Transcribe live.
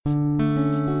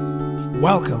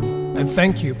Welcome and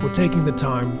thank you for taking the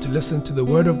time to listen to the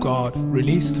Word of God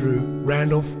released through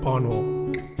Randolph Barnwell.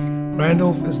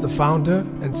 Randolph is the founder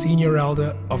and senior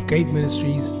elder of Gate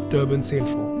Ministries, Durban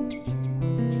Central.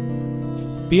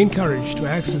 Be encouraged to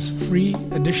access free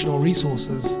additional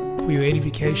resources for your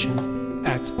edification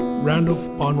at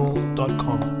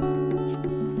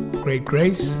randolphbarnwell.com. Great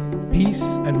grace,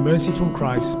 peace, and mercy from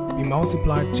Christ be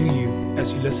multiplied to you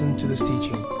as you listen to this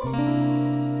teaching.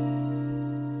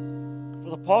 For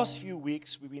the past few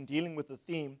weeks, we've been dealing with a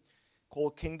theme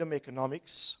called Kingdom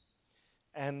Economics,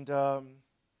 and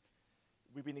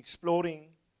we've been exploring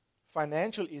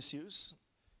financial issues.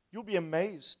 You'll be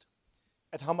amazed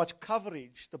at how much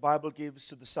coverage the Bible gives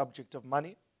to the subject of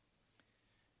money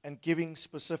and giving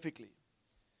specifically.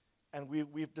 And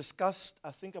we've discussed,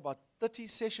 I think, about 30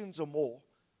 sessions or more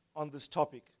on this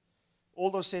topic.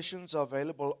 All those sessions are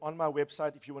available on my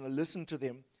website if you want to listen to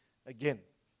them again.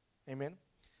 Amen.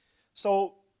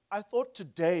 So I thought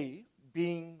today,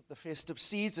 being the festive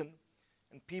season,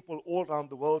 and people all around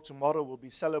the world tomorrow will be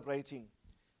celebrating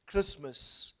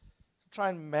Christmas, try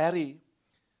and marry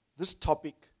this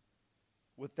topic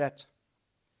with that.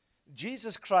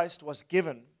 Jesus Christ was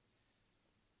given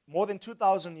more than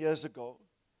 2,000 years ago.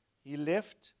 He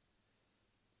left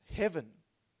heaven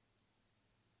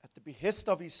at the behest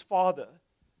of his Father,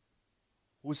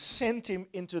 who sent him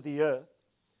into the earth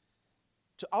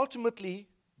to ultimately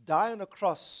die on a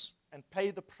cross and pay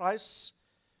the price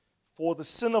for the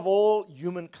sin of all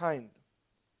humankind,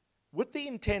 with the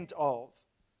intent of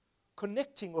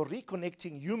connecting or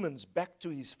reconnecting humans back to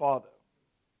his Father.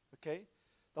 Okay?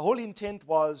 The whole intent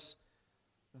was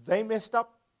they messed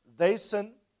up, they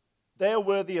sinned, they are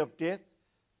worthy of death,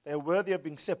 they are worthy of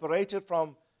being separated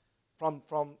from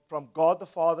God the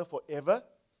Father forever.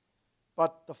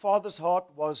 But the Father's heart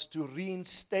was to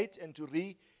reinstate and to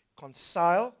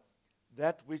reconcile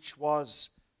that which was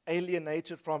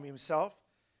alienated from himself.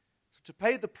 To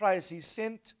pay the price, he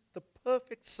sent the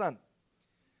perfect Son.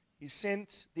 He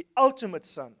sent the ultimate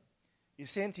Son. He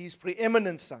sent his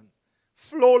preeminent Son,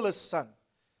 flawless Son.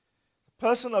 The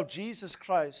person of Jesus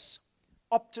Christ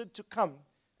opted to come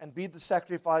and be the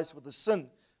sacrifice for the sin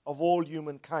of all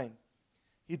humankind.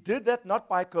 He did that not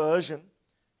by coercion.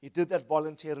 He did that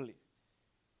voluntarily.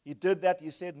 He did that.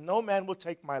 He said, no man will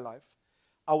take my life.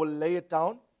 I will lay it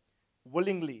down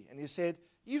willingly. And he said,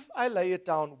 if I lay it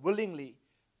down willingly,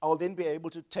 I will then be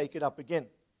able to take it up again.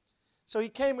 So he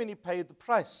came and he paid the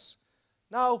price.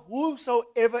 Now,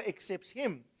 whosoever accepts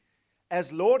him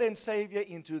as Lord and Savior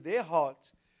into their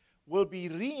heart will be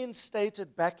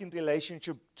reinstated back in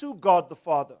relationship to God the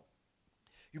Father.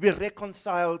 You'll be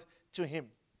reconciled to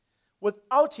him.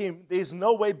 Without him, there's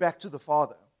no way back to the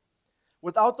Father.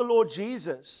 Without the Lord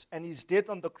Jesus and his death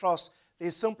on the cross,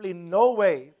 there's simply no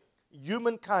way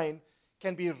humankind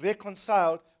can be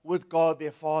reconciled with God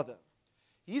their Father.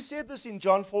 He said this in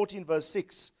John 14 verse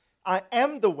 6, I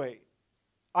am the way,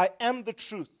 I am the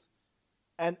truth,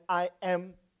 and I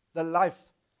am the life.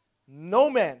 No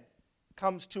man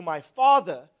comes to my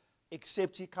Father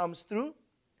except he comes through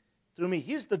me.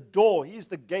 He's the door, he's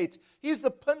the gate, he's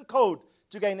the pin code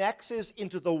to gain access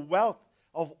into the wealth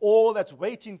of all that's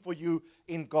waiting for you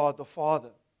in God the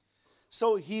Father.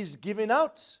 So he's given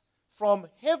out from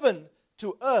heaven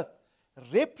to earth,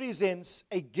 represents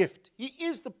a gift. He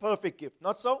is the perfect gift,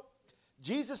 not so?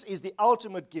 Jesus is the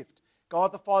ultimate gift.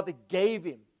 God the Father gave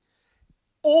him.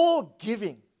 All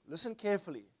giving, listen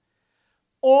carefully,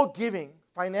 all giving,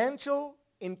 financial,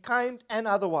 in kind, and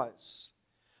otherwise,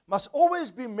 must always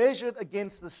be measured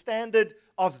against the standard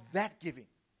of that giving.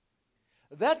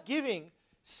 That giving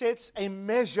sets a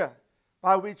measure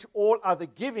by which all other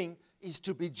giving is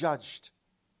to be judged.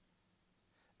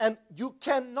 And you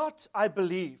cannot, I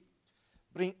believe,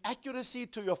 bring accuracy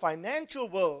to your financial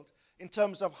world in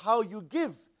terms of how you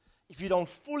give if you don't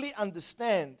fully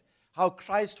understand how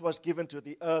Christ was given to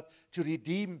the earth to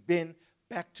redeem men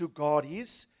back to God,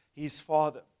 his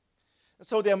Father. And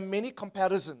so there are many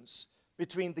comparisons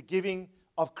between the giving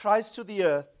of Christ to the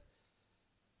earth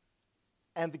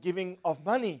and the giving of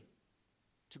money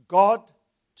to God,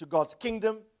 to God's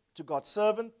kingdom, to God's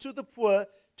servant, to the poor,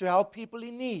 to help people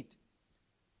in need.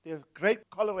 There are great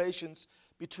correlations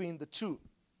between the two.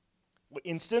 For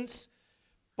instance,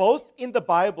 both in the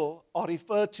Bible are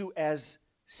referred to as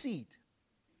seed.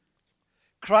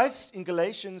 Christ in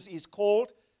Galatians is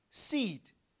called seed.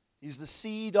 He's the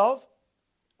seed of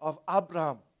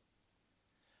Abraham.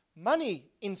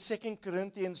 Money in 2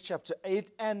 Corinthians chapter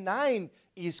 8 and 9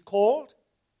 is called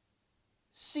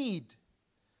seed.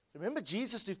 Remember,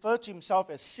 Jesus referred to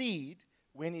himself as seed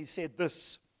when he said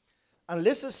this,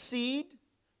 unless a seed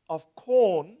of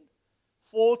corn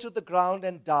fall to the ground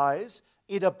and dies,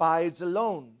 it abides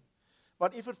alone.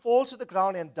 But if it falls to the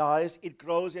ground and dies, it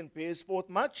grows and bears forth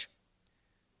much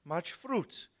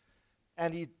fruit.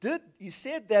 And he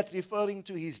said that referring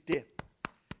to his death.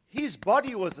 His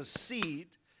body was a seed.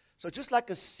 So just like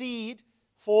a seed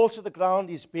falls to the ground,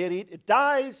 is buried, it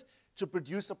dies to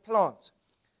produce a plant.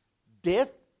 Death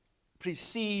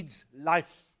precedes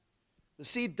life. The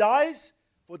seed dies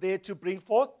for there to bring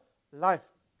forth life.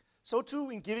 So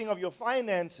too, in giving of your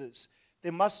finances,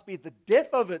 there must be the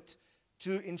death of it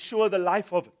to ensure the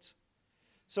life of it.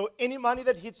 So any money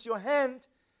that hits your hand,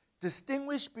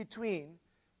 distinguish between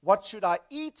what should I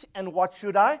eat and what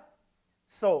should I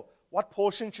sow. What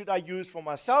portion should I use for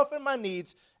myself and my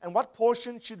needs, and what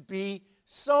portion should be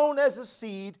sown as a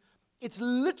seed? It's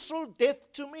literal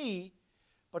death to me.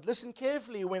 But listen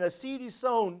carefully, when a seed is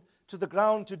sown to the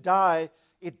ground to die,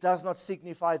 it does not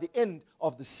signify the end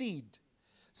of the seed.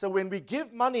 So when we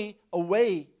give money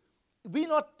away, we're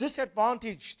not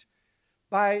disadvantaged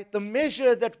by the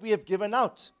measure that we have given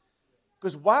out.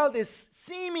 Because while there's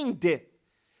seeming death,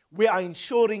 we are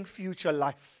ensuring future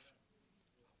life.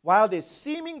 While there's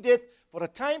seeming death, for a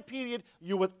time period,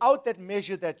 you're without that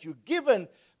measure that you're given,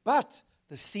 but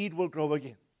the seed will grow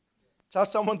again. Tell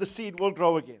someone the seed will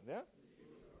grow again. Yeah?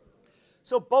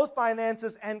 So both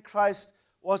finances and Christ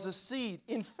was a seed.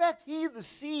 In fact, he, the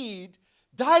seed,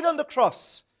 died on the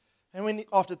cross. And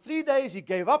after 3 days, he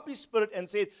gave up his spirit and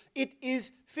said, it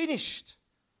is finished.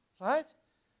 Right?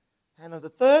 And on the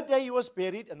third day he was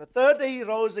buried, and the third day he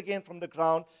rose again from the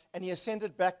ground, and he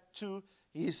ascended back to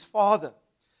his Father.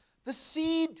 The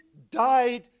seed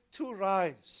died to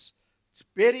rise. It's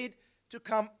buried to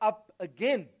come up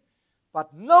again.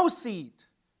 But no seed,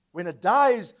 when it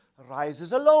dies,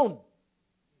 rises alone.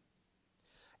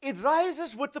 It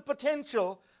rises with the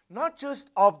potential, not just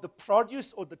of the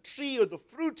produce or the tree or the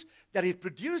fruit that it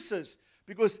produces,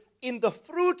 because in the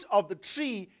fruit of the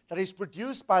tree that is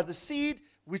produced by the seed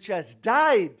which has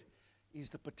died is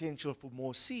the potential for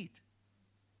more seed.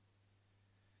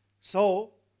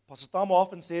 So, Pastor Tom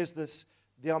often says this,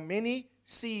 there are many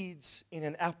seeds in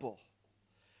an apple.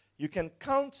 You can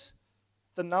count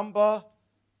the number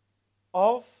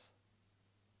of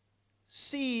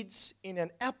seeds in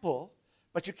an apple,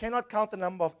 but you cannot count the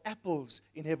number of apples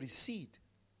in every seed.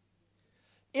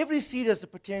 Every seed has the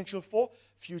potential for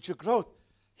future growth.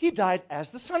 He died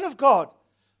as the Son of God.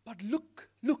 But look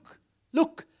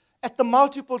at the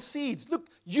multiple seeds. Look,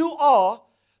 you are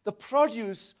the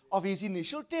produce of his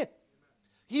initial death.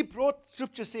 He brought,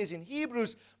 Scripture says in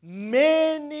Hebrews,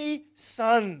 many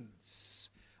sons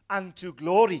unto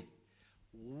glory.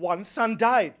 One son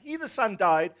died. He, the son,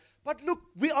 died. But look,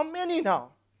 we are many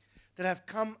now that have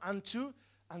come unto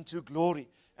glory.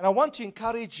 And I want to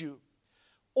encourage you,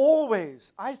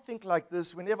 always, I think like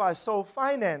this whenever I sow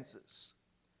finances.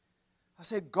 I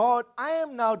say, God, I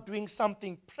am now doing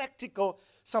something practical,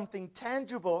 something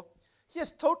tangible.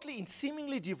 Yes, totally and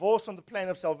seemingly divorced from the plan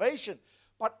of salvation.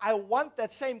 But I want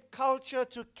that same culture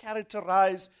to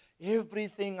characterize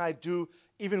everything I do,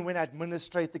 even when I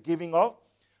administrate the giving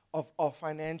of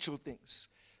financial things.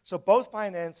 So both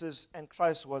finances and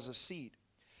Christ was a seed.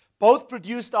 Both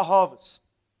produced a harvest.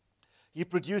 He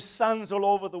produced sons all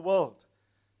over the world.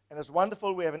 And it's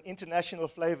wonderful, we have an international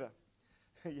flavor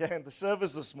here in the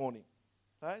service this morning.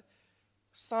 Right?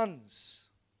 Sons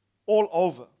all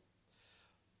over.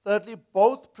 Thirdly,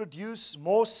 both produce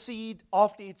more seed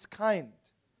after its kind.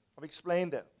 I've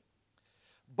explained that.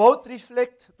 Both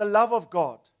reflect the love of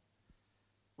God.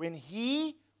 When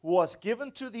he who was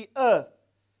given to the earth,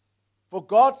 for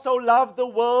God so loved the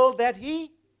world that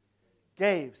he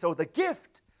gave. So the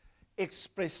gift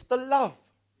expressed the love.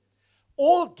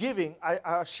 All giving,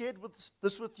 I shared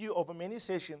this with you over many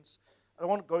sessions. I don't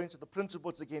want to go into the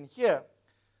principles again here.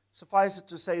 Suffice it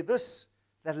to say this,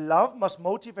 that love must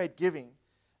motivate giving.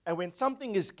 And when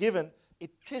something is given, it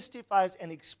testifies and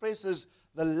expresses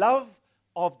the love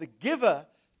of the giver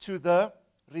to the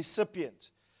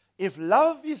recipient. If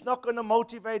love is not going to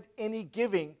motivate any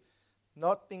giving,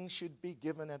 nothing should be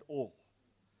given at all.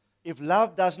 If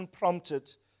love doesn't prompt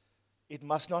it, it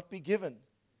must not be given.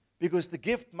 Because the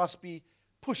gift must be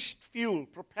pushed,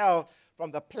 fueled, propelled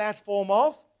from the platform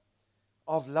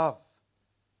of love.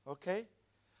 Okay?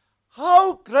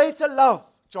 How great a love,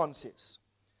 John says,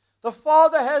 the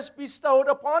Father has bestowed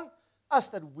upon us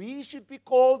that we should be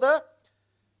called the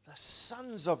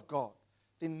sons of God.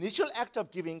 The initial act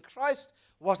of giving Christ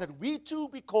was that we too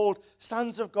be called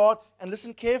sons of God. And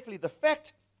listen carefully, the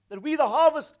fact that we the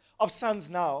harvest of sons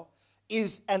now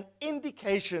is an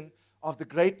indication of the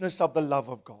greatness of the love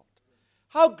of God.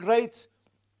 How great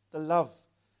the love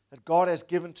that God has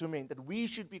given to men, that we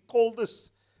should be called this,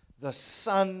 the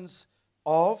sons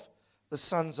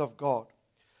of God.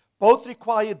 Both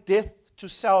require death to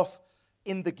self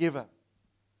in the giver.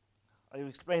 I will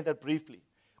explain that briefly.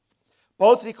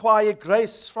 Both require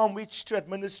grace from which to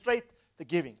administrate the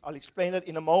giving. I'll explain that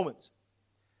in a moment.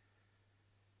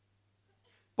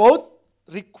 Both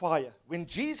require, when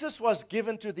Jesus was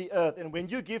given to the earth and when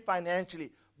you give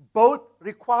financially, both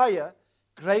require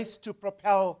grace to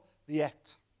propel the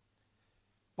act.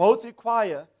 Both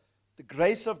require the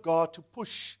grace of God to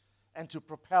push and to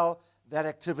propel that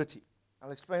activity.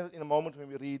 I'll explain it in a moment when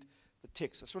we read the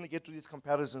text. I just want to get to these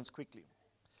comparisons quickly.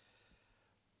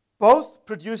 Both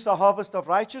produce a harvest of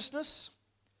righteousness.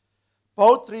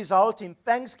 Both result in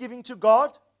thanksgiving to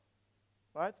God.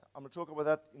 Right? I'm going to talk about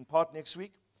that in part next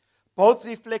week. Both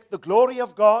reflect the glory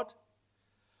of God.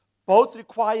 Both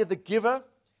require the giver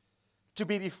to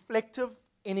be reflective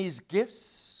in his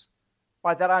gifts.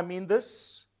 By that I mean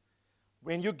this.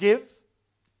 When you give,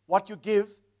 what you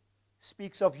give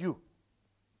speaks of you.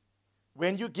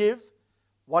 When you give,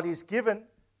 what is given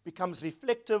becomes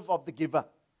reflective of the giver.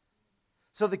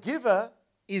 So the giver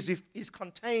is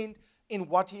contained in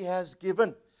what he has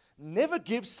given. Never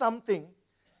give something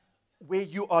where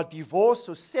you are divorced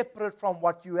or separate from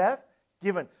what you have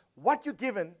given. What you've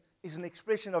given is an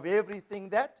expression of everything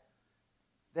that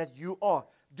you are.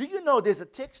 Do you know there's a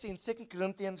text in 2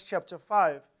 Corinthians chapter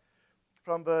 5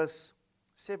 from verse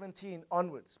 17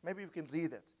 onwards? Maybe we can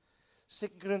read that. 2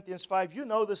 Corinthians 5, you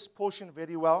know this portion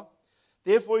very well.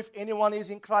 Therefore, if anyone is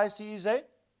in Christ, he is a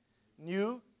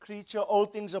new creature.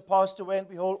 Old things are passed away, and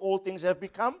behold, all things have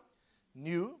become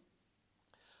new.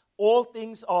 All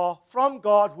things are from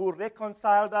God, who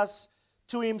reconciled us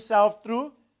to himself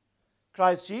through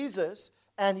Christ Jesus,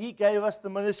 and he gave us the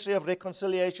ministry of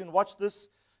reconciliation. Watch this.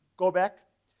 Go back.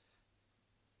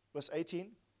 Verse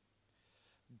 18.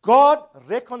 God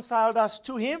reconciled us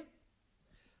to him.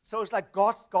 So it's like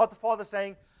God the Father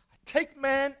saying, I take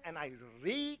man and I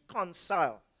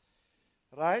reconcile.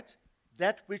 Right?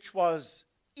 That which was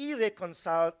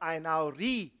irreconciled, I now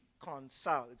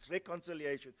reconcile. It's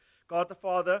reconciliation. God the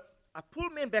Father, I pull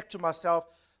men back to myself,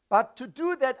 but to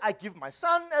do that, I give my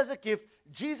Son as a gift.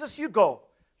 Jesus, you go.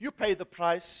 You pay the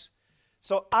price.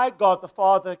 So I, God the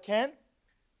Father, can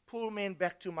pull men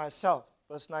back to myself.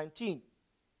 Verse 19.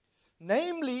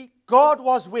 Namely, God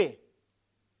was where?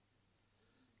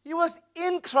 He was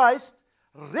in Christ,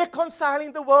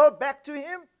 reconciling the world back to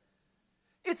him.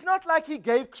 It's not like he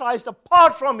gave Christ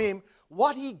apart from him.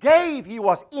 What he gave, he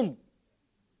was in.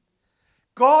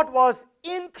 God was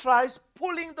in Christ,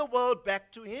 pulling the world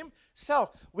back to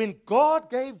himself. When God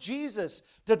gave Jesus,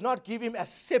 did not give him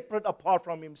as separate apart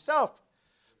from himself.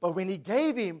 But when he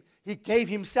gave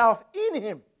himself in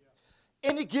him.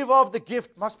 Any giver of the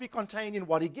gift must be contained in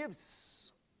what he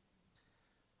gives.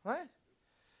 Right?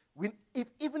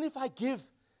 Even if I give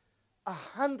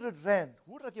 100 rand,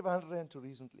 who did I give 100 rand to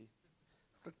recently?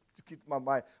 To keep my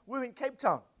mind. We were in Cape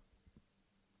Town.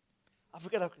 I've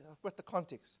got the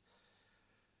context.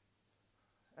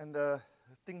 And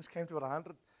things came to about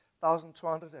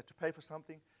 100,200. I had to pay for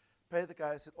something. Pay the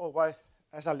guy. I said, oh, why?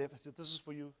 As I left, I said, this is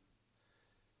for you.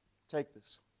 Take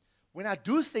this. When I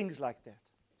do things like that,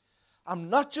 I'm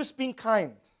not just being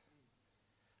kind.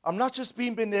 I'm not just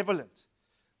being benevolent.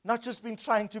 Not just being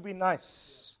trying to be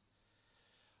nice.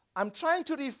 I'm trying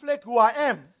to reflect who I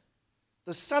am,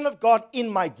 the Son of God in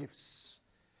my gifts.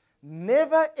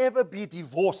 Never ever be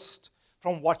divorced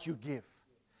from what you give.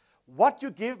 What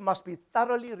you give must be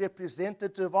thoroughly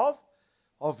representative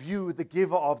of you, the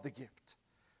giver of the gift.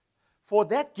 For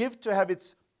that gift to have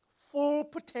its full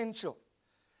potential.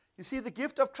 You see, the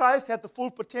gift of Christ had the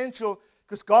full potential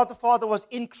because God the Father was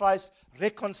in Christ,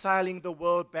 reconciling the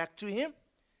world back to him,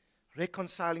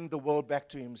 reconciling the world back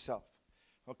to himself.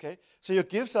 Okay? So your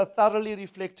gifts are thoroughly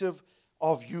reflective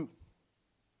of you.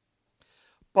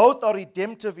 Both are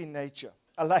redemptive in nature.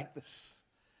 I like this.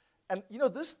 And you know,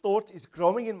 this thought is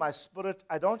growing in my spirit.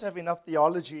 I don't have enough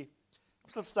theology. I'm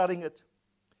still studying it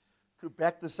to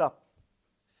back this up.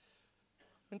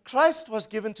 When Christ was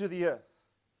given to the earth,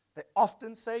 they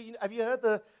often say, have you heard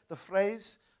the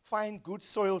phrase, find good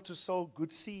soil to sow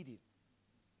good seed in?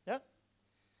 Yeah?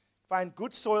 Find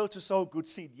good soil to sow good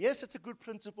seed. Yes, it's a good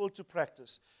principle to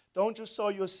practice. Don't just sow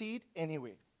your seed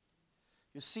anywhere.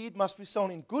 Your seed must be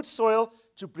sown in good soil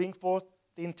to bring forth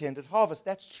the intended harvest.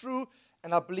 That's true,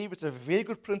 and I believe it's a very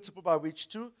good principle by which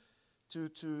to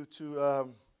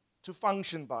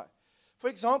function by. For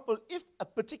example, if a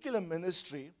particular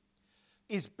ministry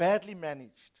is badly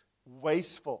managed,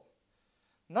 wasteful,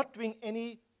 not doing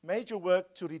any major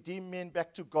work to redeem men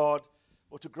back to God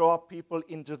or to grow up people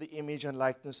into the image and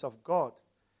likeness of God,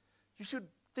 you should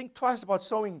think twice about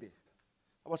sowing there.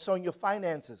 about sowing your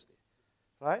finances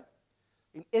there, right?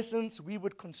 In essence, we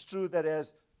would construe that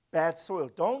as bad soil.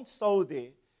 Don't sow there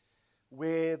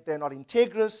where they're not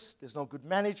integrous, there's no good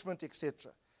management,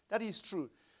 etc. That is true.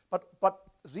 But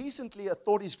recently a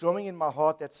thought is growing in my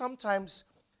heart that sometimes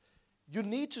you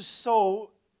need to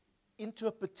sow into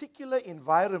a particular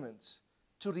environment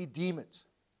to redeem it.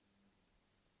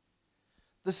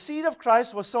 The seed of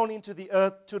Christ was sown into the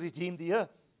earth to redeem the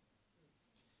earth.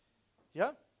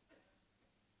 Yeah?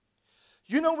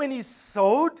 You know, when he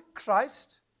sowed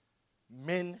Christ,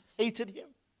 men hated him.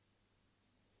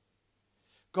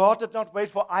 God did not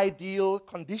wait for ideal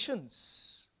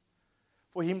conditions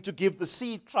for him to give the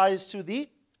seed Christ to the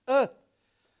earth.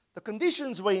 The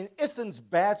conditions were in essence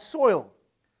bad soil,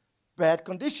 bad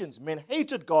conditions. Men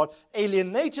hated God,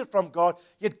 alienated from God,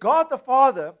 yet God the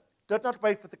Father did not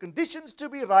wait for the conditions to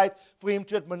be right for him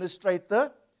to administrate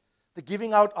the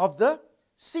giving out of the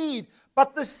seed.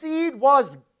 But the seed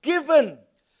was given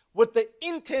with the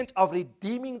intent of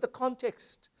redeeming the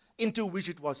context into which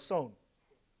it was sown.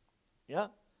 Yeah?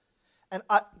 And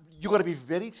you've got to be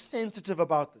very sensitive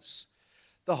about this.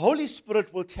 The Holy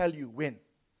Spirit will tell you when.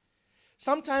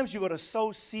 Sometimes you've got to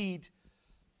sow seed.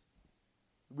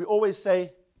 We always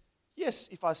say, yes,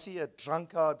 if I see a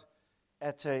drunkard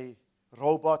at a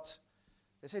robot,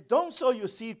 they say, don't sow your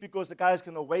seed because the guy's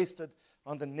going to waste it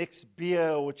on the next beer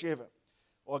or whichever.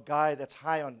 Or a guy that's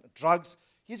high on drugs,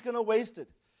 he's going to waste it.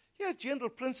 Here's a general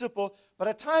principle, but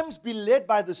at times be led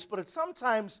by the Spirit.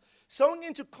 Sometimes sowing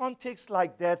into context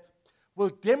like that will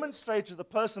demonstrate to the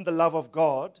person the love of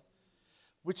God,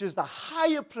 which is the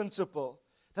higher principle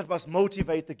that must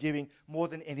motivate the giving more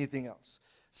than anything else.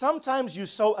 Sometimes you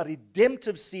sow a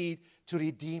redemptive seed to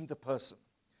redeem the person.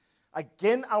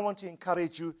 Again, I want to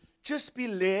encourage you, just be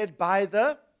led by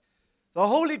the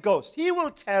Holy Ghost. He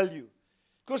will tell you.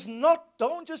 Because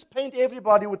don't just paint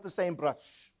everybody with the same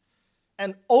brush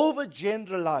and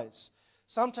overgeneralize.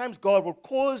 Sometimes God will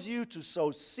cause you to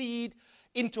sow seed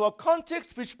into a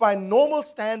context which by normal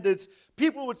standards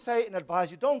people would say and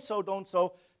advise you, don't sow, don't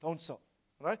sow, don't sow.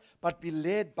 Right? But be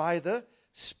led by the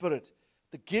Spirit.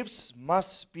 The gifts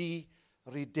must be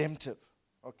redemptive.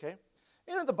 Okay?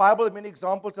 In the Bible, there are many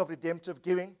examples of redemptive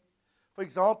giving. For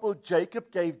example,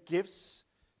 Jacob gave gifts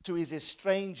to his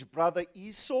estranged brother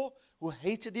Esau, who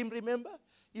hated him, remember?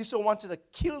 Esau wanted to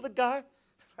kill the guy,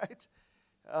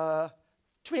 right?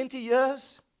 20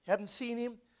 years, he hadn't seen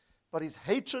him, but his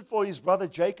hatred for his brother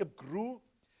Jacob grew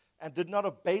and did not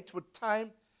abate with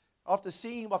time. After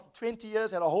seeing him after 20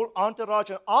 years, had a whole entourage,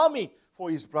 an army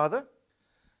for his brother.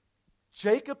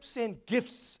 Jacob sent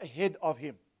gifts ahead of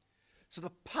him. So the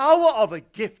power of a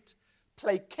gift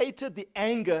placated the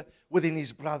anger within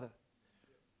his brother.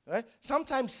 Right?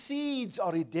 Sometimes seeds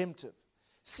are redemptive.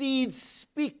 Seeds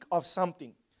speak of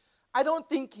something. I don't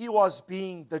think he was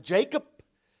being the Jacob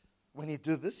when he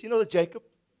did this. You know the Jacob?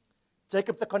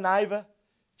 Jacob the conniver,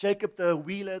 Jacob the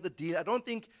wheeler, the dealer. I don't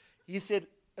think he said,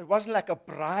 it wasn't like a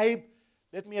bribe.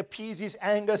 Let me appease his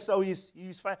anger so he's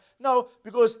fine. No,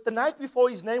 because the night before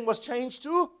his name was changed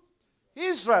to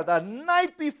Israel. The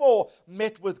night before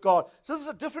met with God. So this is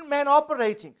a different man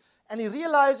operating. And he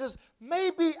realizes,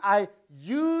 maybe I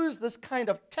used this kind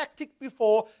of tactic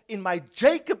before in my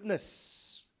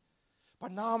Jacobness.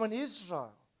 But now I'm an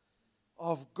Israel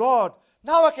of God.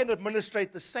 Now I can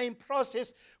administrate the same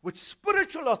process with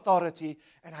spiritual authority,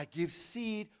 and I give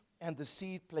seed, and the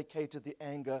seed placated the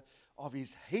anger of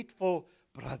his hateful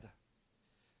brother.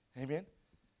 Amen?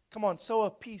 Come on, sow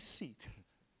a peace seed.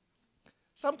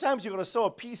 Sometimes you're going to sow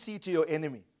a peace seed to your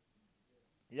enemy.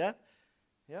 Yeah?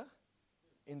 Yeah?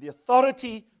 In the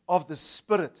authority of the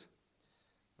Spirit.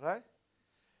 Right?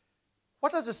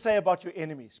 What does it say about your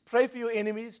enemies? Pray for your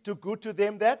enemies. Do good to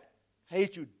them that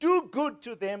hate you. Do good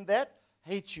to them that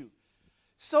hate you.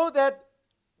 So that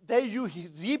you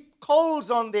heap coals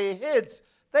on their heads.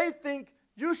 They think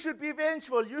you should be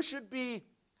vengeful. You should be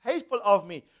hateful of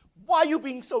me. Why are you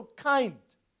being so kind?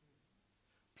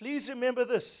 Please remember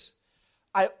this.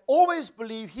 I always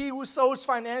believe he who sows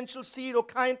financial seed or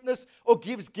kindness or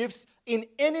gives gifts in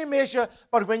any measure,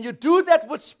 but when you do that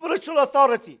with spiritual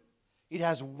authority, it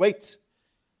has weight.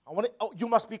 You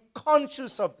must be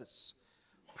conscious of this.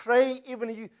 Pray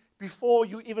even before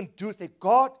you even do it. Say,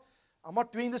 God, I'm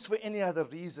not doing this for any other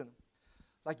reason.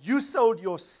 Like you sowed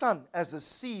your son as a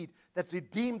seed that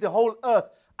redeemed the whole earth.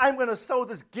 I'm going to sow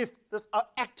this gift, this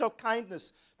act of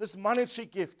kindness, this monetary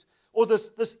gift, or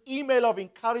this email of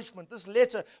encouragement, this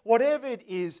letter, whatever it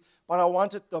is, but I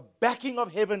wanted the backing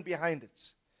of heaven behind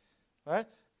it. Right?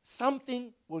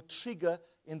 Something will trigger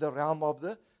in the realm of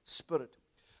the Spirit.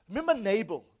 Remember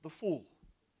Nabal, the fool.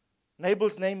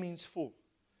 Nabal's name means fool.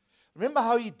 Remember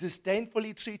how he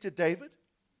disdainfully treated David?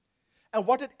 And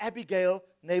what did Abigail,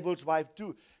 Nabal's wife,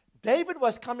 do? David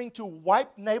was coming to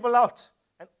wipe Nabal out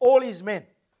and all his men.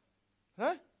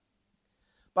 Huh?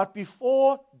 But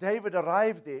before David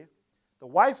arrived there, the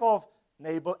wife of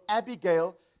Nabal,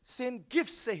 Abigail, sent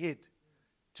gifts ahead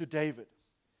to David.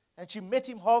 And she met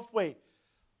him halfway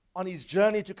on his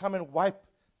journey to come and wipe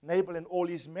Nabal and all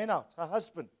his men out, her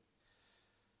husband.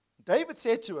 David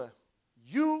said to her,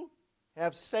 "You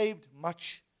have saved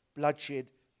much bloodshed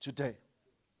today.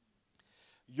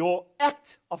 Your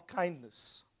act of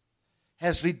kindness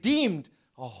has redeemed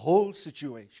a whole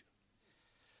situation."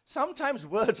 Sometimes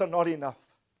words are not enough.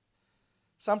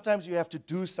 Sometimes you have to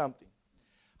do something.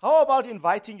 How about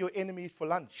inviting your enemy for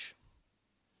lunch?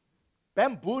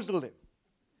 Bamboozle them.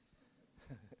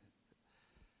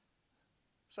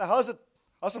 So how's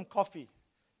some coffee?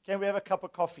 Can we have a cup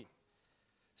of coffee?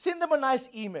 Send them a nice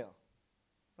email.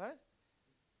 Right?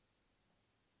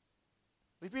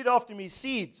 Repeat after me.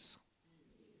 Seeds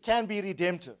can be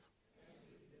redemptive.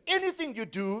 Anything you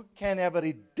do can have a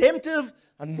redemptive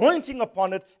anointing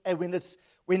upon it. And when it's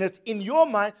in your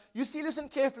mind, you see, listen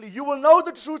carefully. You will know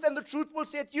the truth, and the truth will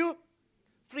set you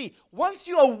free. Once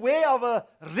you're aware of a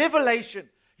revelation,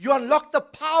 you unlock the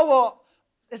power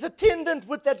that's attendant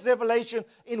with that revelation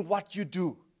in what you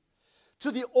do.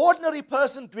 To the ordinary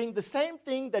person, doing the same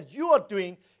thing that you are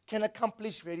doing can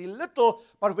accomplish very little.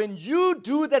 But when you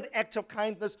do that act of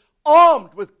kindness,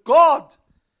 armed with God,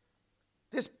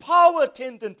 there's power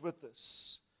attendant with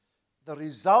this. The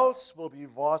results will be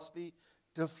vastly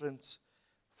different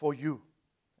for you.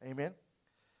 Amen?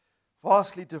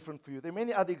 Vastly different for you. There are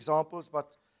many other examples,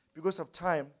 but because of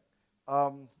time,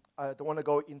 I don't want to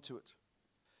go into it.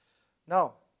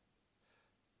 Now,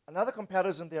 another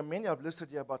comparison, there are many I've listed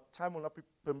here, but time will not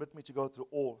permit me to go through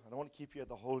all. I don't want to keep you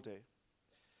the whole day.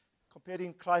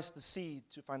 Comparing Christ the seed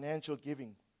to financial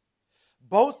giving.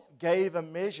 Both gave a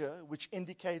measure which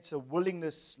indicates a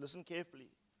willingness, listen carefully,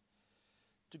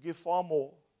 to give far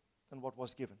more than what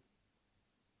was given.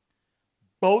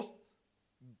 Both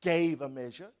gave a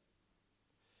measure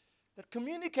that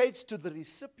communicates to the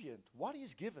recipient what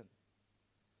is given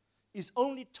is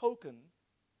only token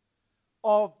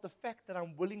of the fact that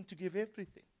I'm willing to give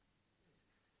everything.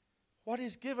 What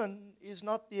is given is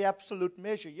not the absolute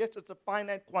measure. Yes, it's a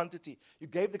finite quantity. You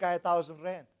gave the guy 1,000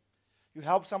 rand. You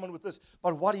help someone with this.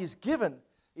 But what is given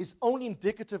is only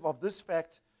indicative of this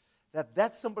fact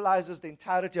that symbolizes the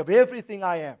entirety of everything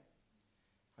I am.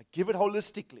 I give it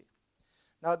holistically.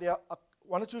 Now, there are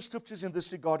one or two scriptures in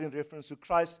this regard in reference to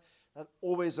Christ that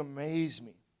always amaze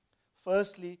me.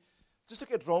 Firstly, just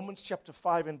look at Romans chapter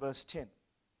 5 and verse 10.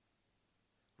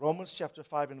 Romans chapter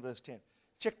 5 and verse 10.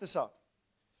 Check this out.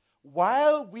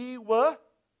 While we were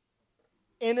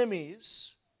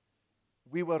enemies,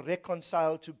 we were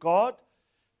reconciled to God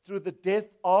through the death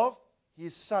of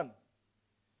His Son.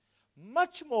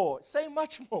 Much more. Say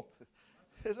much more.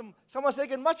 Someone say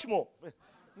again, much more.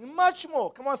 Much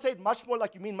more. Come on, say it much more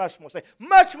like you mean much more. Say,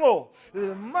 much more.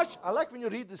 Much. I like when you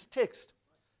read this text.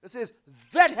 It says,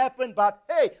 that happened, but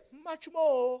hey, much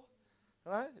more.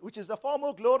 Right? Which is the far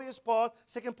more glorious part,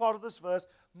 second part of this verse.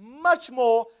 Much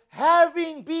more,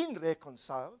 having been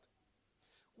reconciled,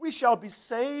 we shall be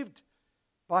saved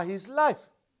by His life.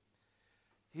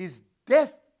 His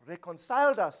death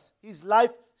reconciled us. His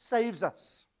life saves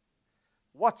us.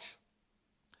 Watch.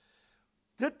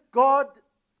 Did God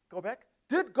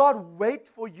wait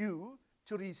for you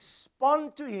to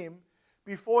respond to Him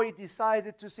before He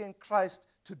decided to send Christ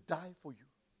to die for you?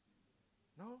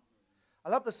 No. I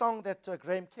love the song that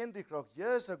Graham Kendrick wrote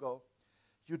years ago.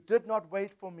 You did not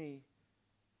wait for me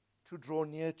to draw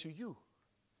near to you,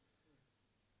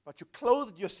 but you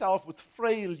clothed yourself with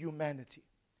frail humanity.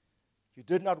 You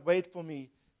did not wait for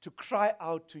me to cry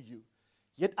out to you,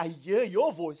 yet I hear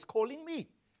your voice calling me.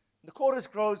 And the chorus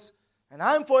grows, and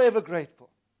I'm forever grateful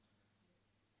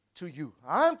to you.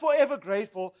 I'm forever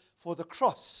grateful for the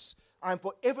cross. I'm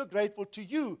forever grateful to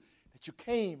you that you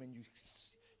came and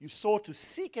you sought to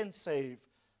seek and save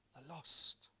the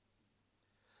lost.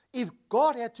 If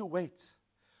God had to wait,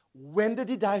 when did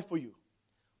He die for you?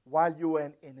 While you were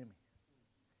an enemy.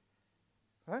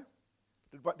 Huh?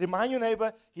 Remind your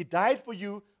neighbor, He died for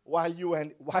you while you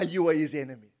were His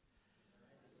enemy.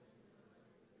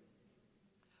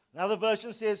 Another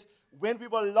version says, when we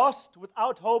were lost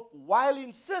without hope, while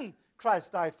in sin,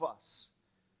 Christ died for us.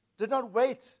 Did not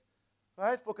wait,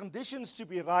 right, for conditions to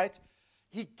be right.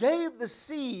 He gave the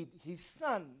seed, His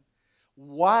Son,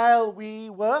 while we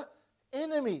were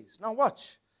enemies. Now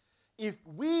watch. If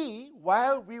we,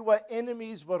 while we were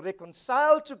enemies, were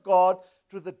reconciled to God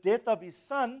through the death of His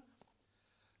Son,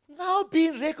 now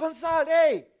being reconciled,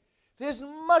 hey, There's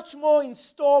much more in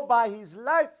store by his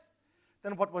life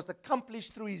than what was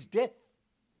accomplished through his death.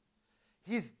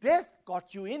 His death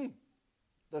got you in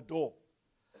the door.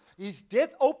 His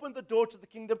death opened the door to the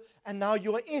kingdom, and now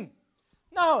you are in.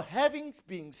 Now, having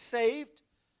been saved,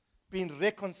 been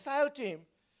reconciled to him,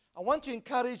 I want to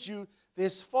encourage you,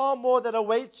 there's far more that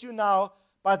awaits you now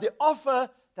by the offer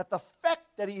that the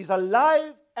fact that he is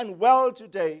alive and well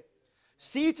today,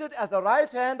 seated at the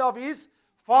right hand of his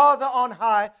Father on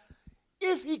high,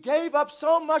 if he gave up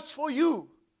so much for you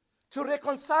to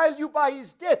reconcile you by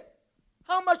his death,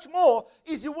 how much more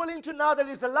is he willing to, now that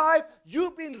he's alive,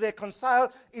 you've been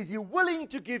reconciled, is he willing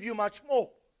to give you much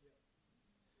more?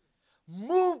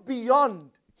 Move beyond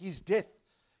his death.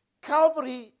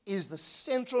 Calvary is the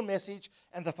central message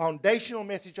and the foundational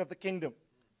message of the kingdom.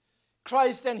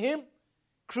 Christ and him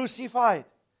crucified.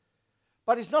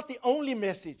 But it's not the only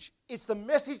message. It's the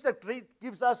message that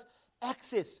gives us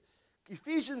access.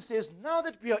 Ephesians says, now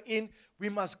that we are in, we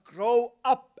must grow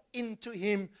up into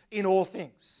him in all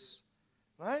things.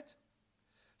 Right?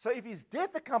 So if his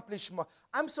death accomplished more,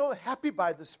 I'm so happy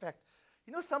by this fact.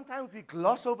 You know, sometimes we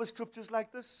gloss over scriptures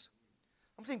like this.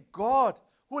 I'm saying, God,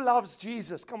 who loves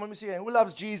Jesus? Come on, let me see again. Who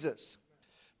loves Jesus?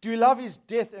 Do you love his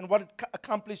death and what it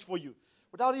accomplished for you?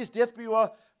 Without his death, we were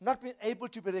not being able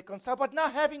to be reconciled. But now,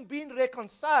 having been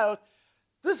reconciled,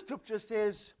 this scripture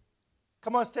says,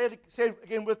 come on, say it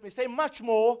again with me. Say much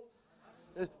more.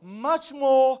 Much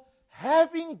more,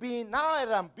 having been, now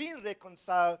that I'm being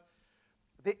reconciled,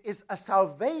 there is a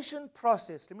salvation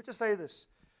process. Let me just say this.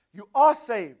 You are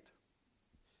saved.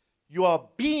 You are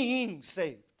being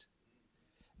saved.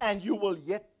 And you will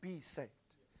yet be saved.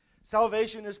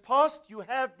 Salvation is past. You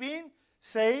have been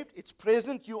saved. It's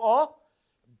present. You are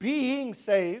being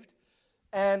saved.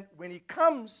 And when he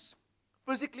comes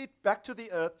physically back to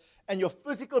the earth and your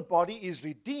physical body is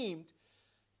redeemed,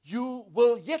 you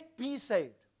will yet be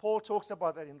saved. Paul talks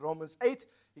about that in Romans 8.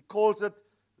 He calls it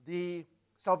the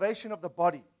salvation of the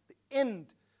body, the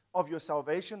end of your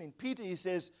salvation. In Peter, he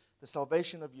says, the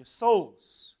salvation of your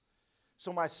souls.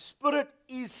 So my spirit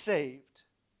is saved,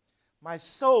 my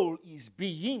soul is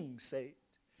being saved,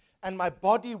 and my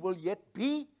body will yet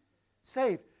be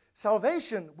saved.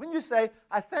 Salvation, when you say,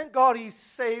 I thank God he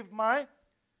saved my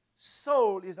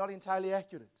soul, is not entirely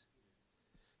accurate.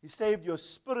 He saved your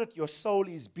spirit, your soul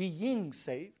is being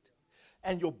saved,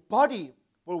 and your body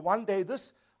will one day,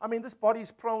 this body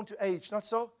is prone to age, not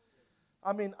so?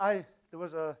 Our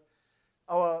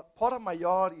part of my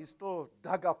yard is still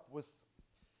dug up with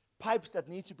pipes that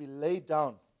need to be laid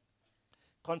down.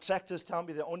 Contractors tell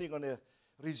me they're only going to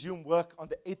resume work on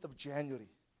the 8th of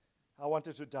January. I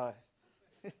wanted to die.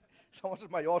 So I wanted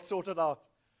my yard sorted out.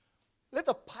 Let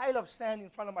a pile of sand in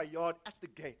front of my yard at the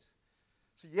gate.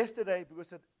 So yesterday,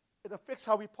 because it affects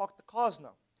how we park the cars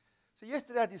now. So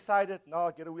yesterday I decided, no,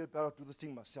 I'll get a wheelbarrow, do this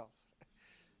thing myself.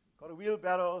 Got a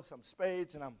wheelbarrow, some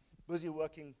spades, and I'm busy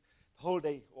working the whole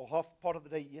day, or half part of the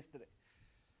day yesterday.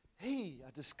 Hey,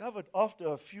 I discovered after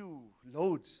a few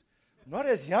loads, not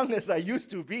as young as I used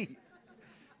to be.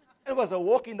 It was a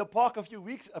walk in the park a few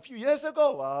years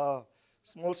ago.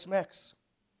 Small smacks.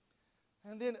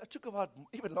 And then it took about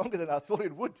even longer than I thought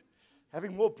it would,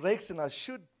 having more breaks than I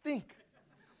should think.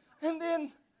 And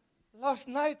then last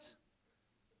night,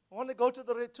 I want to go to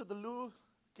the loo,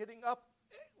 getting up.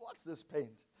 What's this pain?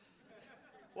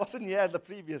 Wasn't here the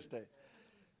previous day.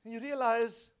 And you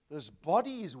realize this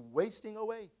body is wasting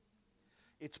away.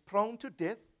 It's prone to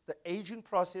death, the aging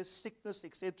process, sickness,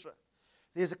 etc.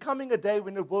 There's coming a day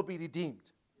when it will be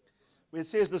redeemed. Where it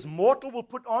says this mortal will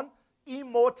put on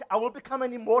immortal. I will become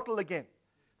an immortal again.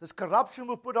 This corruption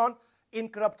will put on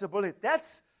incorruptibility.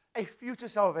 That's a future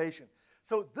salvation.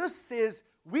 So this says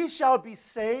we shall be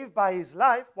saved by his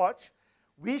life. Watch.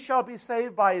 We shall be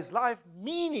saved by his life,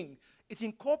 meaning it's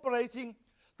incorporating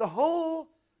the whole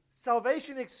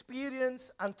salvation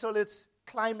experience until it's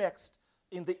climaxed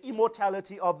in the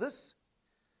immortality of this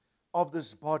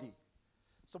body.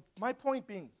 So my point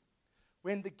being,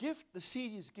 when the gift, the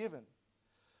seed is given,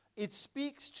 it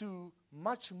speaks to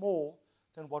much more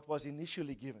than what was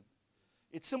initially given.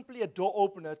 It's simply a door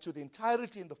opener to the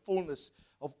entirety and the fullness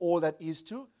of all that is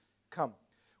to come.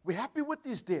 We're happy with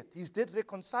his death. His death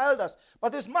reconciled us.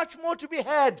 But there's much more to be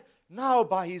had now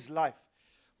by his life.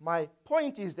 My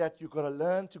point is that you've got to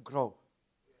learn to grow.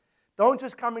 Don't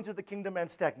just come into the kingdom and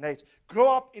stagnate.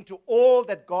 Grow up into all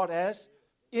that God has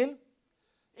in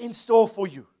store for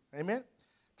you. Amen?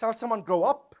 Tell someone, grow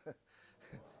up.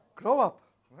 Grow up.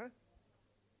 Right?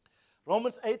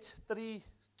 Romans 8:32,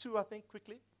 I think,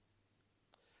 quickly.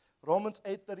 Romans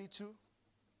 8:32.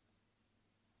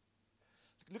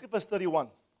 Look at verse 31.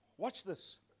 Watch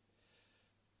this.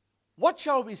 What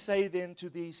shall we say then to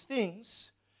these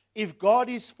things? If God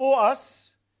is for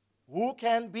us, who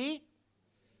can be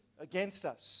against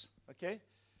us? Okay?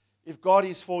 If God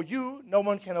is for you, no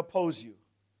one can oppose you.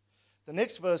 The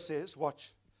next verse says,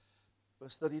 watch,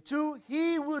 verse 32,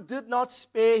 he who did not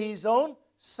spare his own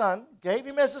son, gave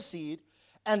him as a seed,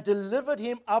 and delivered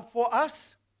him up for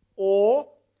us, or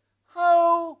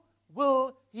how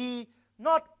will he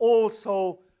not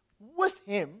also with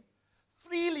him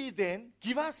freely then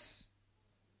give us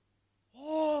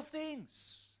all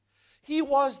things? He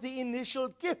was the initial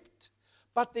gift,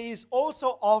 but there is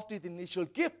also after the initial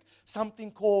gift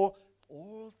something called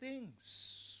all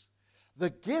things. The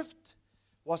gift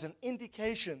was an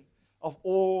indication of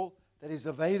all that is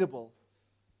available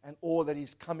and all that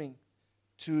is coming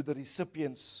to the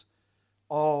recipients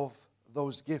of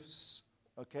those gifts.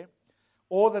 Okay?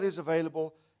 All that is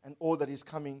available and all that is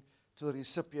coming to the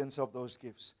recipients of those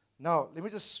gifts. Now, let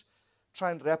me just try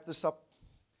and wrap this up.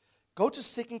 Go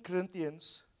to 2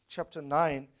 Corinthians chapter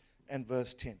 9 and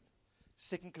verse 10.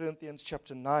 2 Corinthians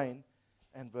chapter 9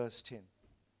 and verse 10.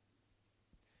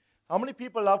 How many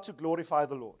people love to glorify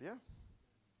the Lord? Yeah?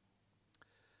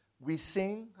 We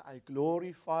sing, I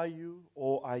glorify you,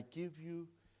 or I give you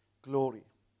glory.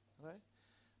 Right?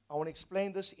 I want to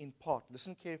explain this in part.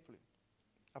 Listen carefully.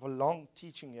 I have a long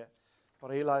teaching here, but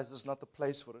I realize this is not the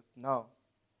place for it now.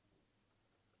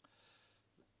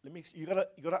 You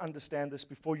gotta understand this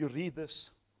before you read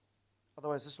this.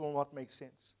 Otherwise, this will not make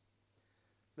sense.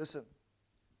 Listen.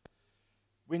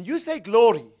 When you say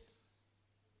glory,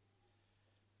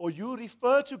 or you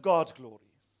refer to God's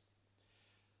glory,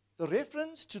 the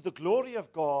reference to the glory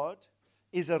of God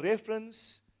is a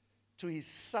reference to His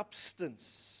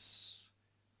substance.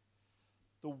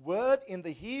 The word in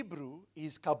the Hebrew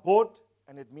is kabod,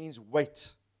 and it means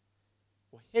weight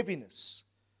or heaviness.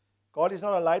 God is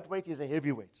not a lightweight, He's a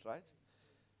heavyweight, right?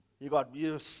 You got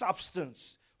your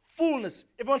substance, fullness.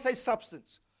 Everyone say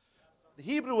substance. The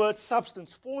Hebrew word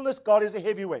substance, fullness, God is a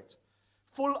heavyweight.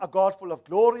 A God full of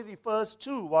glory refers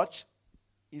to, watch,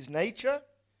 His nature,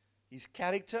 His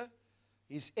character,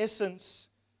 His essence,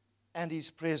 and His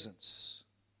presence.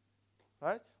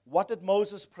 Right? What did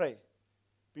Moses pray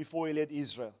before he led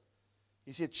Israel?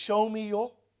 He said, show me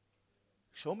your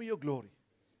glory.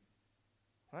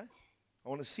 Right? I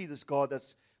want to see this God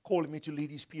that's calling me to lead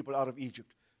His people out of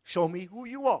Egypt. Show me who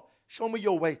you are. Show me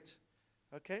your weight.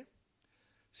 Okay?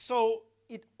 So,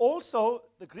 it also,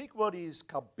 the Greek word is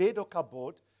kabed or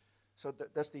kabod. So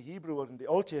that's the Hebrew word in the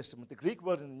Old Testament. The Greek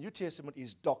word in the New Testament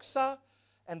is doxa.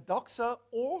 And doxa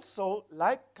also,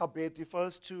 like kabed,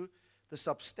 refers to the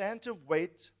substantive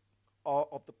weight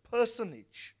of the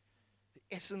personage, the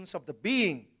essence of the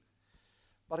being.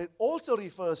 But it also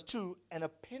refers to an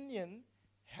opinion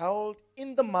held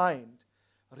in the mind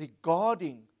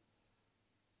regarding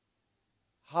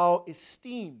how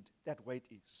esteemed that weight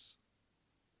is.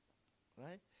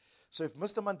 Right? So if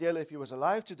Mr. Mandela, if he was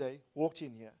alive today, walked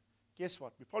in here, guess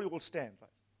what? We probably will stand,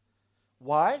 right?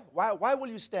 Why? Why will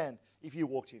you stand if he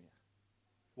walked in here?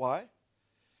 Why?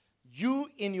 You,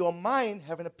 in your mind,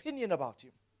 have an opinion about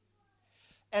him.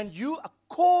 And you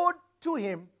accord to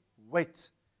him weight,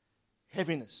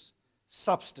 heaviness,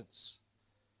 substance,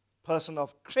 person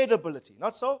of credibility.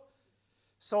 Not so?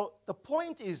 So the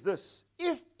point is this.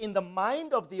 If in the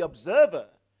mind of the observer,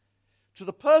 to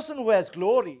the person who has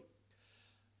glory,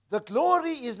 the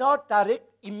glory is not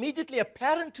immediately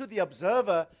apparent to the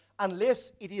observer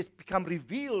unless it is become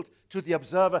revealed to the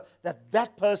observer that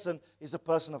that person is a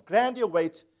person of grandeur,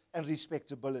 weight, and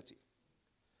respectability.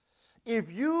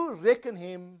 If you reckon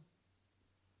him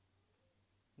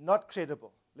not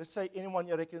credible, let's say anyone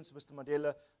here reckons Mr.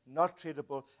 Mandela not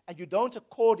credible, and you don't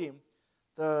accord him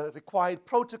the required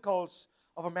protocols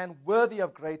of a man worthy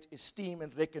of great esteem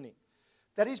and reckoning,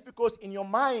 that is because in your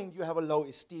mind you have a low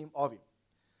esteem of him.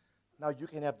 Now you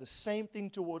can have the same thing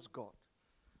towards God.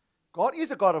 God is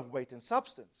a God of weight and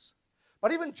substance.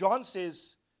 But even John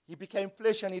says, He became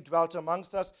flesh and He dwelt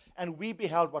amongst us, and we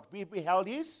beheld what we beheld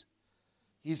is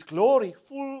His glory,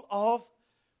 full of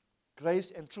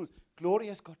grace and truth. Glory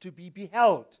has got to be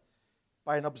beheld.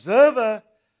 By an observer,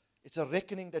 it's a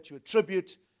reckoning that you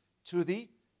attribute to the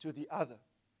other.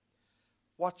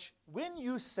 Watch, when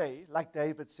you say, like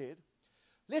David said,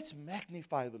 let's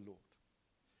magnify the Lord.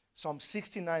 Psalm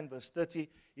 69 verse 30,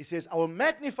 he says, I will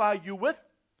magnify you with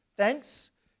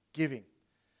thanksgiving.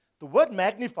 The word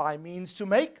magnify means to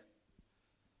make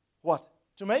what?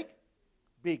 To make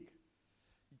big.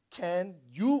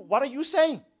 What are you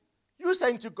saying? You're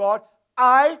saying to God,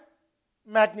 I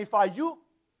magnify you.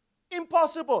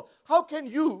 Impossible. How can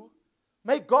you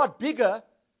make God bigger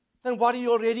than what He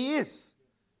already is?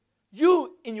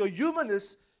 You, in your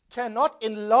humanness, cannot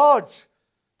enlarge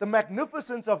the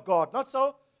magnificence of God. Not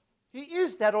so. He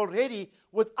is that already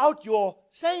without your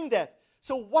saying that.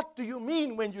 So what do you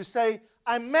mean when you say,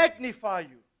 I magnify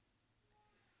you?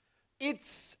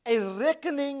 It's a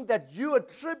reckoning that you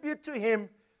attribute to Him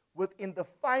within the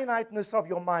finiteness of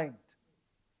your mind.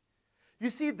 You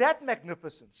see, that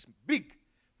magnificence, big,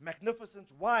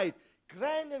 magnificence, wide,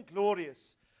 grand and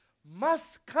glorious,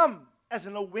 must come as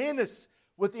an awareness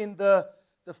within the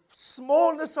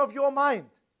smallness of your mind.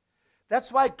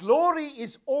 That's why glory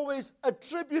is always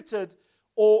attributed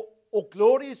or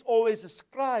glory is always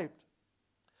ascribed.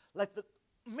 Like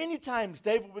many times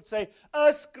David would say,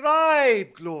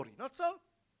 ascribe glory. Not so?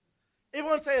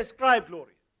 Everyone say ascribe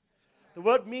glory. The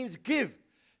word means give.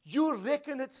 You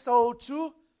reckon it so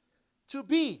to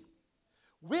be.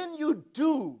 When you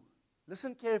do,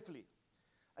 listen carefully.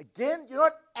 Again, you're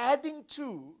not adding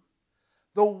to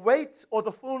the weight or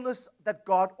the fullness that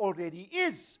God already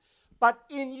is. But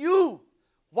in you,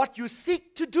 what you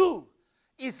seek to do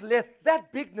is let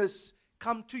that bigness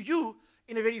come to you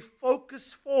in a very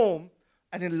focused form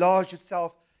and enlarge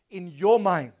itself in your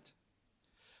mind.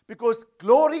 Because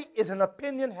glory is an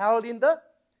opinion held in the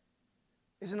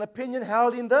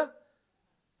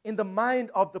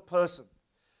mind of the person.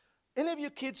 Any of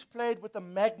you kids played with a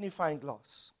magnifying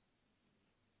glass?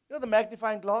 You know the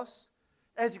magnifying glass?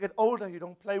 As you get older, you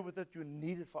don't play with it, you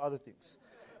need it for other things.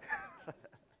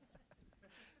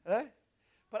 Right?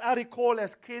 But I recall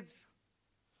as kids,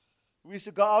 we used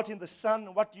to go out in the sun,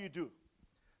 and what do?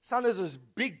 Sun is this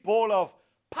big ball of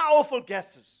powerful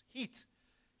gases, heat.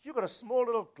 You got a small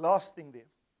little glass thing there.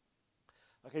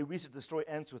 Okay, we used to destroy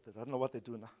ants with it. I don't know what they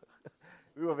do now.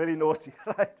 We were very naughty,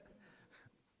 right?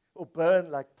 Or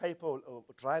burn like paper or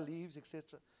dry leaves,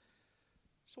 etc.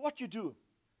 So what you do,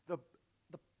 the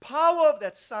power of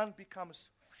that sun becomes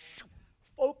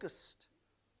focused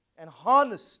and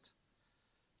harnessed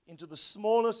into the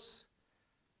smallness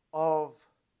of,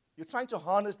 you're trying to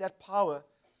harness that power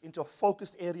into a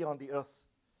focused area on the earth.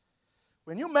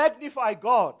 When you magnify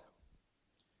God,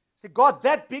 say, God,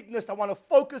 that bigness, I want to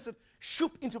focus it,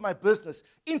 shoop into my business,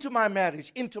 into my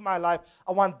marriage, into my life.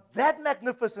 I want that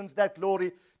magnificence, that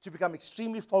glory to become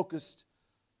extremely focused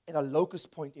in a locus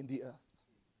point in the earth.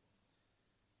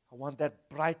 I want that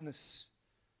brightness.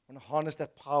 I want to harness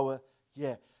that power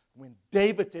here. When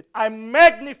David said, I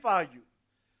magnify you,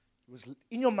 it was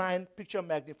in your mind, picture a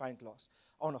magnifying glass.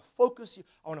 I want to focus you.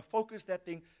 I want to focus that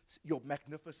thing, your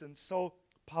magnificence, so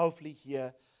powerfully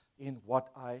here in what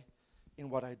I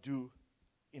do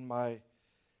in my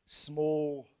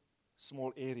small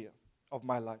area of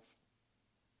my life.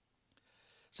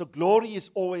 So glory is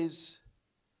always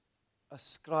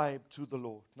ascribed to the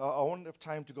Lord. Now, I won't have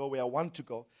time to go where I want to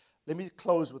go. Let me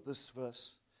close with this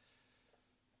verse.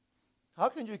 How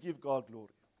can you give God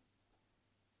glory?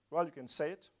 Well, you can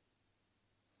say it.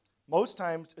 Most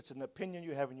times, it's an opinion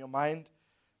you have in your mind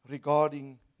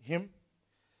regarding Him.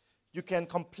 You can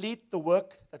complete the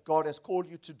work that God has called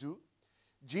you to do.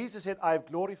 Jesus said, I have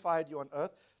glorified you on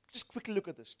earth. Just quickly look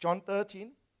at this. John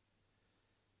 15,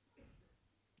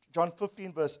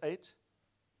 verse 8.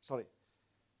 Sorry.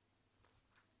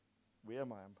 Where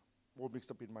am I? I'm all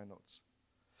mixed up in my notes.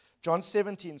 John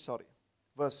 17,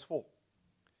 verse 4.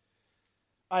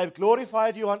 I have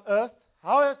glorified you on earth.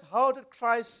 How did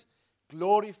Christ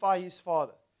glorify His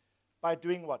Father? By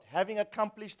doing what? Having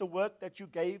accomplished the work that you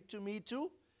gave to me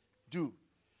to do.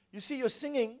 You see, your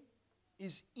singing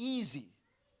is easy.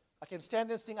 I can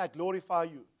stand and sing, I glorify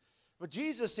you. But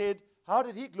Jesus said, how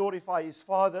did He glorify His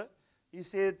Father? He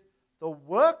said, the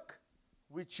work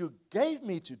which you gave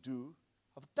me to do,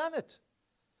 I've done it.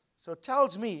 So it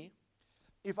tells me,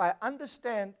 if I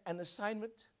understand an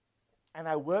assignment and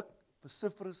I work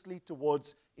vociferously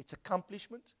towards its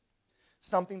accomplishment,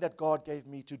 something that God gave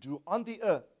me to do on the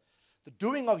earth, the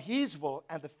doing of His will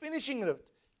and the finishing of it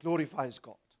glorifies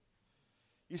God.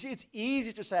 You see, it's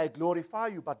easy to say, I glorify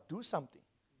you, but do something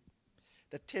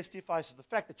that testifies to the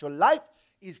fact that your life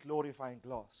is glorifying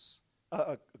God.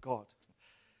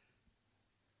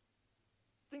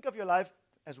 Think of your life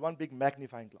as one big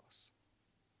magnifying glass.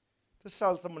 Just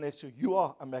tell someone next to you, you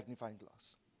are a magnifying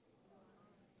glass.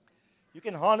 You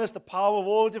can harness the power of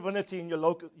all divinity in your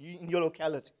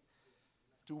locality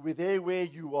to where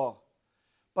you are.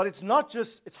 But it's not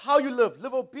just, it's how you live.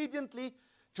 Live obediently.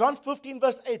 John 15,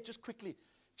 verse 8, just quickly.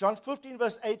 John 15,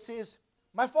 verse 8 says,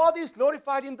 my Father is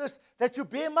glorified in this, that you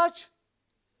bear much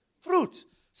fruit.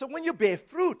 So when you bear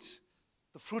fruit,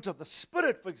 the fruit of the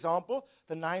Spirit, for example,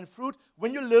 the 9 fruit,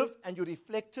 when you live and you're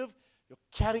reflective, your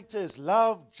character is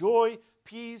love, joy,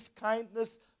 peace,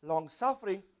 kindness,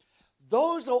 long-suffering.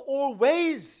 Those are all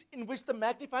ways in which the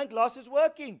magnifying glass is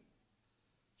working.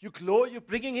 You're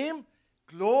bringing him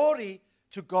glory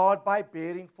to God by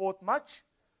bearing forth much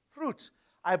fruit.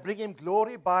 I bring him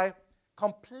glory by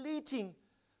completing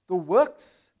the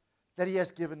works that he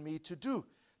has given me to do.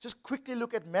 Just quickly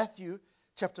look at Matthew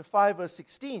chapter 5, verse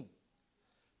 16.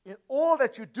 In all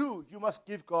that you do, you must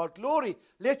give God glory.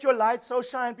 Let your light so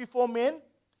shine before men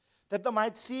that they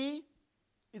might see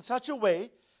in such a way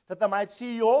that they might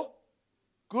see your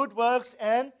good works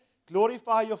and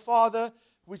glorify your Father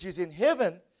which is in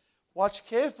heaven. Watch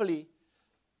carefully.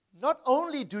 Not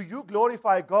only do you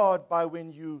glorify God by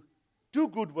when you do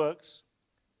good works,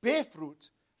 bear fruit,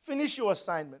 finish your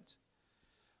assignment.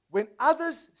 When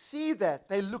others see that,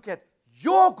 they look at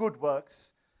your good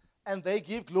works and they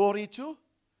give glory to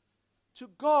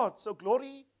God. So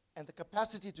glory and the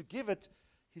capacity to give it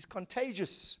is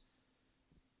contagious.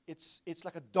 It's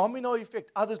like a domino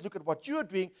effect. Others look at what you're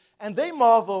doing and they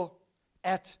marvel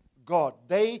at God.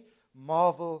 They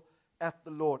marvel at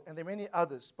the Lord. And there are many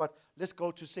others, but let's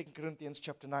go to 2 Corinthians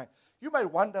chapter 9. You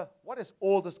might wonder, what has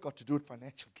all this got to do with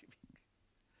financial giving?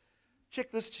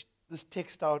 Check this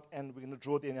text out and we're going to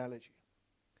draw the analogy.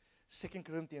 2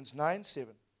 Corinthians 9,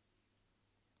 7.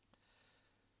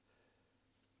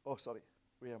 Oh, sorry.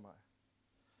 Where am I?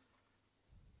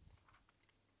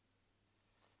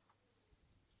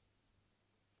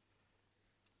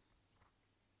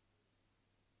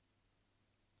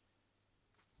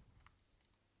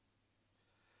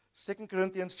 Second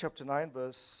Corinthians chapter 9,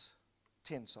 verse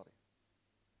 10,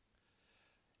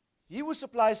 He who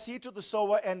supplies seed to the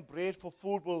sower and bread for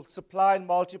food will supply and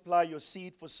multiply your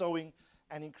seed for sowing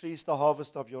and increase the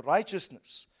harvest of your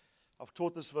righteousness. I've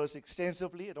taught this verse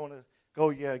extensively. I don't want to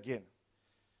go here again.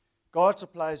 God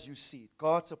supplies you seed.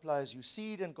 God supplies you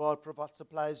seed and God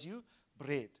supplies you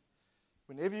bread.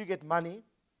 Whenever you get money,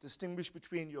 distinguish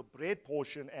between your bread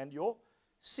portion and your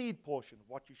seed portion,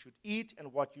 what you should eat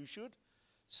and what you should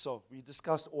sow. We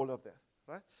discussed all of that,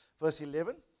 right? Verse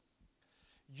 11.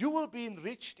 You will be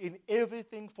enriched in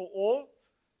everything for all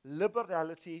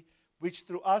liberality, which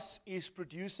through us is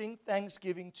producing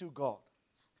thanksgiving to God.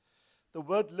 The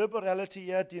word liberality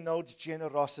here denotes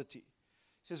generosity.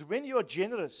 It says when you are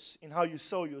generous in how you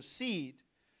sow your seed,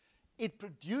 it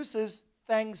produces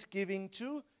thanksgiving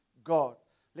to God.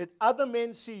 Let other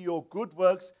men see your good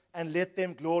works and let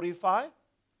them glorify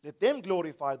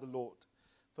the Lord.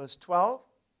 Verse 12.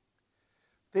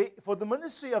 For the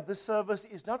ministry of this service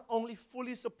is not only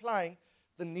fully supplying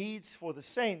the needs for the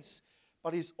saints,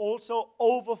 but is also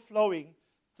overflowing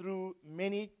through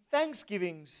many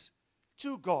thanksgivings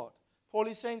to God. Paul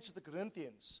is saying to the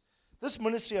Corinthians, this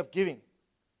ministry of giving,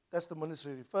 that's the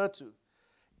ministry referred to.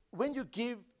 When you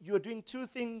give, you are doing two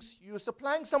things. You're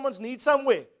supplying someone's need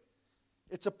somewhere.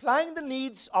 It's supplying the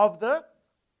needs of the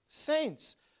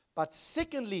saints. But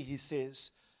secondly, he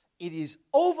says, it is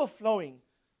overflowing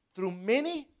through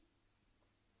many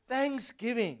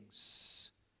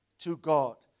thanksgivings to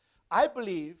God. I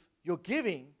believe your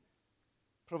giving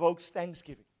provokes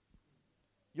thanksgiving.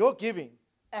 Your giving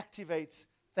activates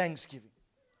thanksgiving.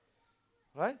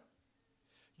 Right?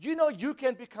 You know you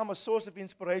can become a source of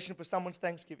inspiration for someone's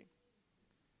thanksgiving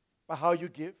by how you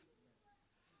give.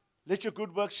 Let your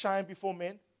good works shine before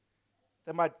men,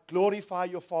 that might glorify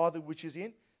your Father which is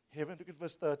in heaven. Look at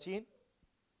verse 13.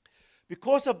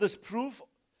 Because of this proof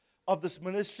of this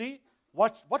ministry,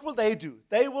 what will they do?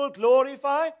 They will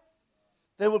glorify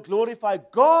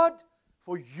God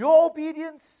for your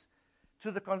obedience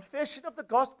to the confession of the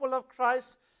gospel of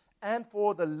Christ and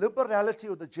for the liberality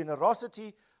or the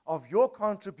generosity of your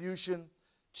contribution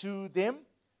to them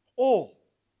all.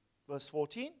 Verse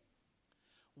 14.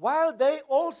 While they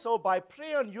also by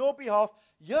prayer on your behalf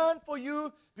yearn for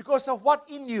you because of what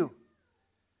in you?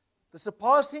 The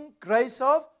surpassing grace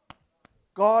of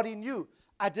God in you.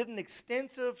 I did an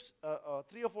extensive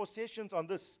 3 or 4 sessions on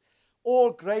this.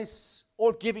 All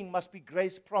giving must be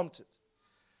grace prompted.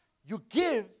 You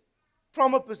give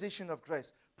from a position of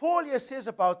grace. Paul here says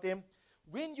about them,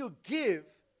 when you give,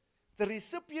 the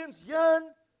recipients yearn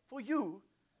for you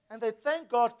and they thank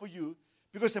God for you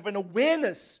because of an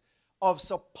awareness of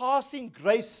surpassing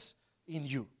grace in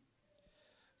you.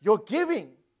 Your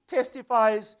giving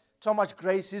testifies to how much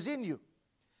grace is in you.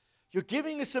 Your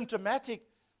giving is symptomatic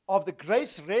of the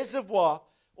grace reservoir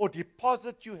or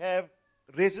deposit you have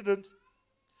within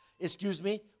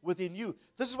you.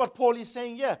 This is what Paul is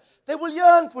saying here. They will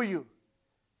yearn for you.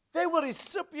 They were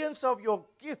recipients of your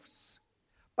gifts,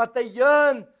 but they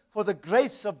yearn for the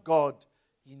grace of God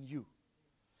in you.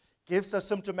 Gifts are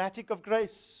symptomatic of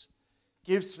grace.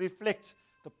 Gifts reflect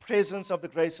the presence of the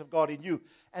grace of God in you.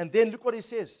 And then look what he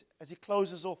says as he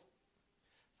closes off.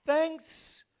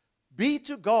 Thanks be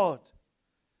to God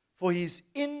for his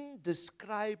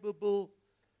indescribable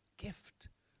gift.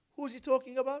 Who is he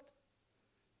talking about?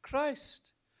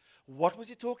 Christ. What was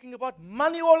he talking about?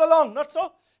 Money all along, not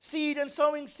so? Seed and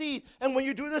sowing seed. And when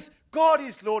you do this, God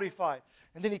is glorified.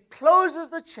 And then he closes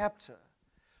the chapter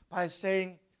by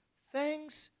saying,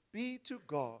 thanks be to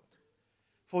God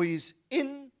for his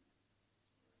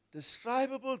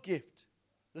indescribable gift.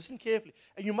 Listen carefully.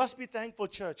 And you must be thankful,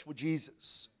 church, for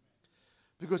Jesus.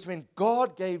 Because when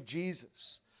God gave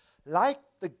Jesus, like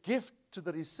the gift to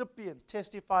the recipient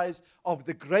testifies of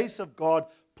the grace of God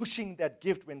pushing that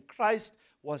gift when Christ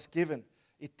was given,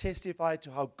 it testified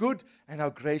to how good and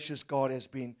how gracious God has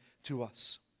been to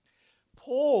us.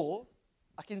 Paul,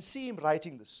 I can see him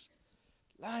writing this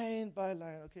line by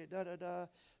line. Okay,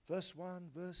 verse 1,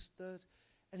 verse 3,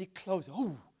 and he closes.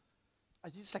 Oh,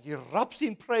 it's like he erupts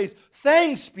in praise.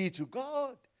 Thanks be to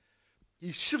God.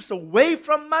 He shifts away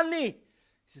from money.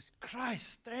 He says,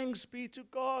 Christ, thanks be to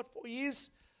God for his,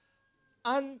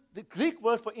 and the Greek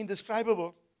word for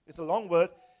indescribable is a long word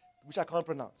which I can't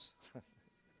pronounce.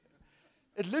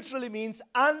 It literally means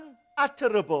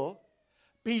unutterable,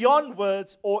 beyond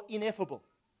words, or ineffable.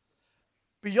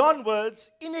 Beyond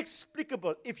words,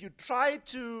 inexplicable. If you try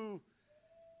to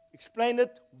explain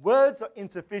it, words are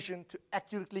insufficient to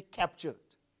accurately capture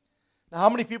it. Now, how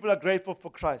many people are grateful for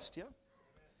Christ? Yeah?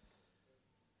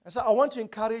 And so I want to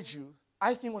encourage you.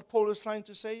 I think what Paul is trying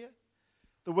to say here,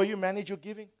 the way you manage your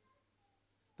giving,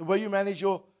 the way you manage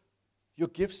your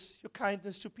gifts, your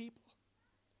kindness to people,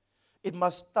 it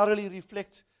must thoroughly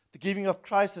reflect the giving of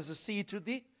Christ as a seed to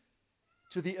the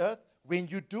earth. When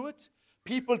you do it,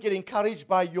 people get encouraged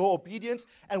by your obedience.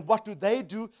 And what do?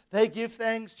 They give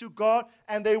thanks to God,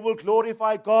 and they will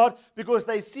glorify God because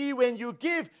they see when you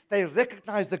give, they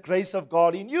recognize the grace of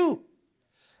God in you.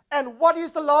 And what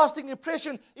is the lasting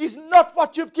impression is not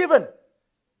what you've given,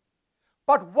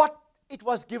 but what it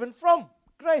was given from,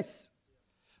 grace.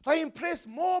 They're impressed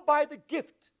more by the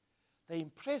gift. They're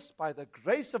impressed by the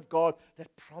grace of God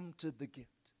that prompted the gift.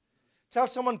 Tell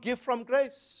someone, give from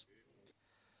grace.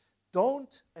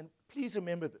 Don't, and please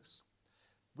remember this,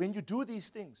 when you do these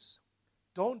things,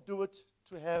 don't do it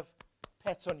to have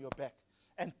pats on your back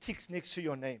and ticks next to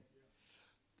your name.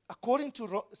 According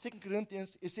to 2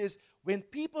 Corinthians, it says, when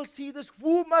people see this,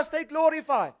 who must they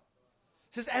glorify? It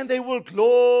says, and they will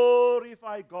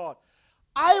glorify God.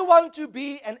 I want to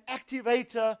be an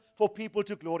activator for people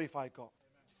to glorify God.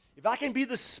 If I can be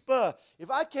the spur,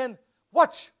 if I can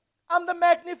watch, I'm the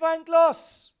magnifying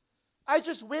glass. I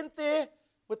just went there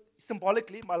with,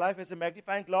 symbolically, my life as a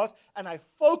magnifying glass, and I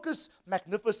focus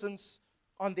magnificence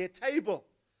on their table.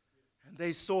 And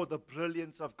they saw the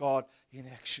brilliance of God in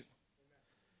action.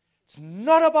 It's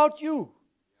not about you.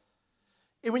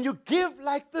 And when you give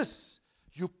like this,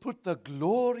 you put the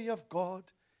glory of God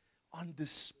on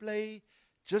display,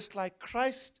 just like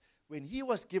Christ, when he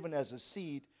was given as a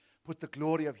seed, put the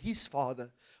glory of his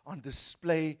Father on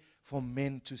display for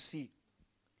men to see.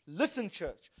 Listen,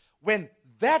 church, when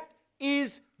that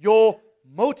is your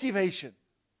motivation,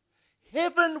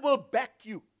 heaven will back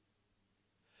you.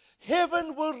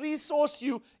 Heaven will resource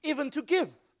you even to give.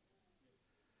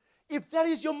 If that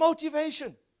is your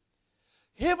motivation,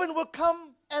 heaven will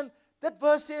come, and that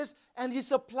verse says, and he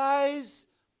supplies.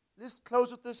 Let's close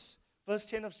with this, verse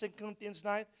 10 of 2 Corinthians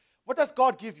 9. What does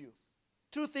God give you?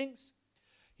 Two things.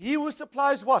 He who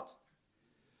supplies what?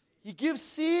 He gives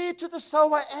seed to the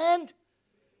sower and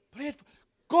bread.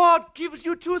 God gives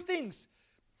you two things.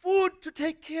 Food to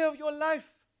take care of your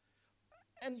life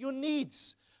and your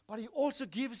needs. But he also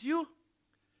gives you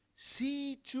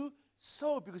seed to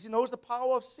sow because he knows the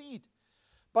power of seed.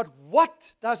 But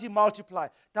what does he multiply?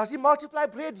 Does he multiply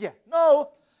bread here?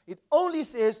 No. It only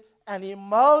says, and he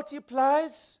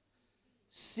multiplies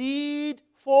seed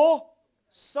for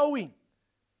sowing.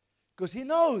 Because he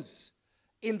knows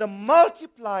in the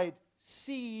multiplied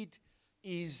seed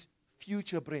is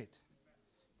future bread.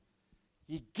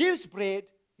 He gives bread,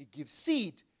 he gives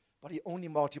seed, but he only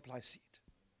multiplies seed.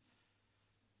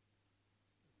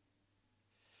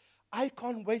 I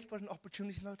can't wait for an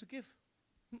opportunity now to give.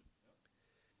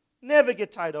 Never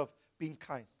get tired of being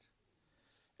kind.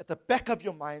 At the back of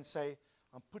your mind, say,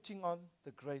 I'm putting on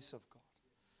the grace of God.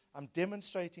 I'm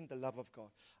demonstrating the love of God.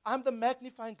 I'm the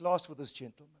magnifying glass for this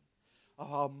gentleman of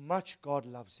how much God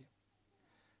loves him.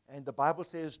 And the Bible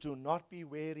says, do not be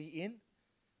weary in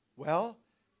well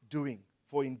doing.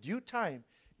 For in due time,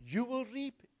 you will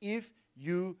reap if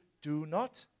you do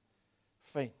not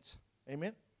faint.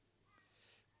 Amen?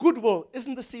 Goodwill.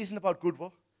 Isn't the season about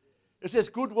goodwill? It says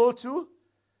goodwill to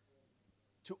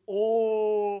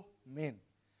all men.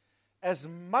 As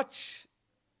much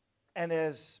and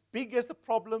as big as the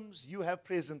problems you have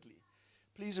presently,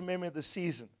 please remember in the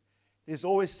season, there's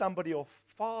always somebody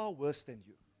far worse than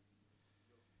you.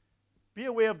 Be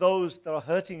aware of those that are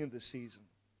hurting in this season.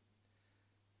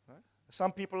 Right?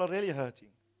 Some people are really hurting.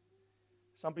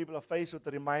 Some people are faced with the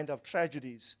reminder of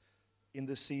tragedies in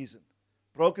this season.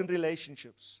 Broken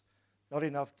relationships. Not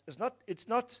enough. It's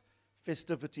not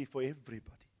festivity for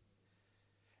everybody.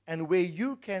 And where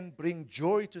you can bring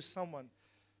joy to someone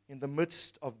in the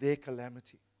midst of their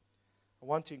calamity, I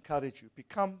want to encourage you.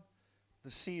 Become the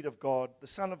seed of God, the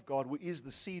Son of God, who is the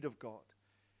seed of God,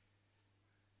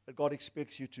 that God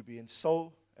expects you to be, and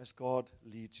so as God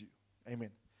leads you. Amen.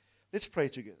 Let's pray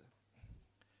together.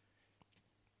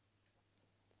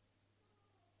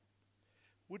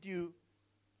 Would you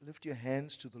lift your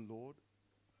hands to the Lord?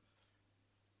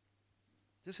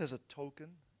 Just as a token,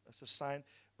 as a sign.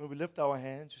 When we lift our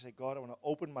hands, we say, God, I want to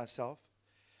open myself.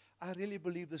 I really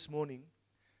believe this morning,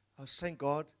 I was saying,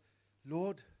 God,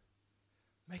 Lord,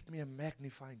 make me a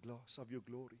magnifying glass of your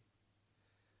glory.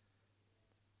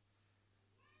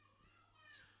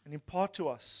 And impart to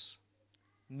us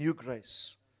new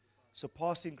grace,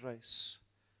 surpassing grace,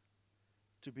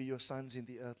 to be your sons in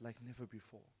the earth like never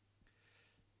before.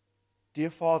 Dear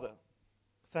Father,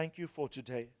 thank you for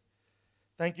today.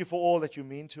 Thank you for all that you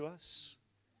mean to us.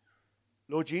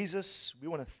 Lord Jesus, we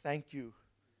want to thank you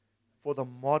for the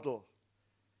model.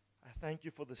 I thank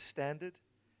you for the standard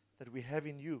that we have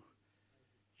in you.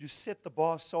 You set the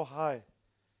bar so high.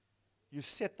 You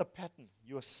set the pattern.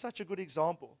 You are such a good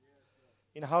example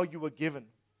in how you were given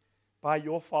by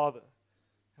your Father,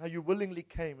 how you willingly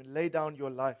came and laid down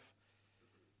your life.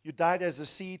 You died as a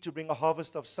seed to bring a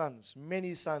harvest of sons,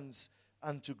 many sons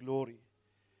unto glory.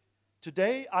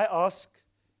 Today I ask,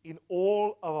 in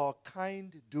all of our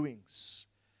kind doings,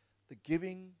 the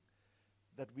giving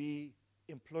that we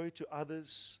employ to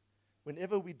others,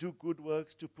 whenever we do good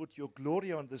works to put your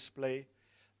glory on display,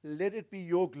 let it be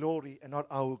your glory and not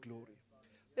our glory.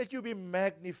 Let you be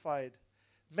magnified.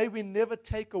 May we never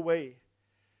take away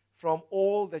from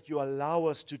all that you allow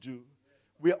us to do.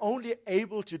 We're only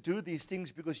able to do these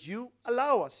things because you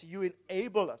allow us, you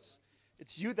enable us.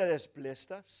 It's you that has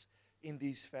blessed us in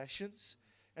these fashions.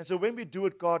 And so when we do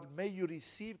it, God, may you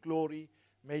receive glory,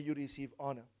 may you receive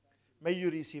honor, may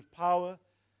you receive power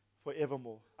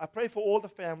forevermore. I pray for all the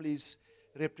families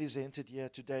represented here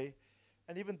today,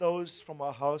 and even those from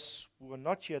our house who are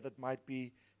not here that might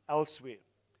be elsewhere.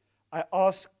 I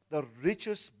ask the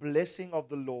richest blessing of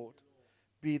the Lord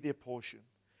be their portion.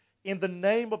 In the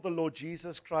name of the Lord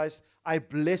Jesus Christ, I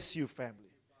bless you,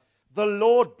 family. The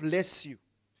Lord bless you.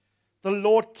 The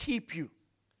Lord keep you.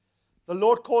 The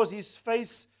Lord cause his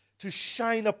face to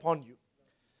shine upon you.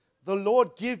 The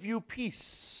Lord give you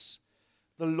peace.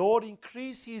 The Lord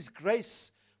increase his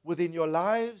grace within your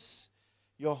lives,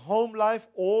 your home life,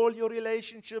 all your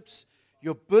relationships,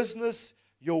 your business,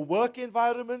 your work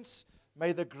environments.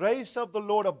 May the grace of the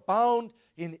Lord abound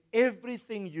in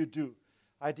everything you do.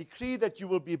 I decree that you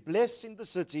will be blessed in the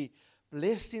city,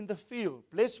 blessed in the field,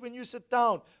 blessed when you sit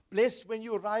down, blessed when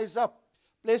you rise up,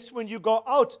 blessed when you go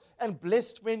out, and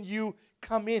blessed when you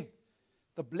come in.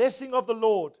 The blessing of the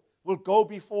Lord will go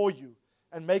before you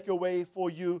and make a way for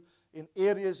you in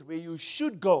areas where you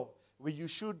should go, where you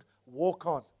should walk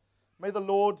on. May the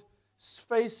Lord's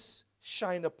face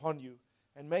shine upon you,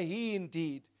 and may he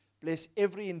indeed bless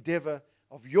every endeavor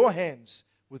of your hands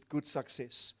with good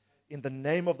success. In the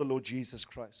name of the Lord Jesus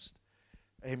Christ.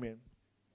 Amen.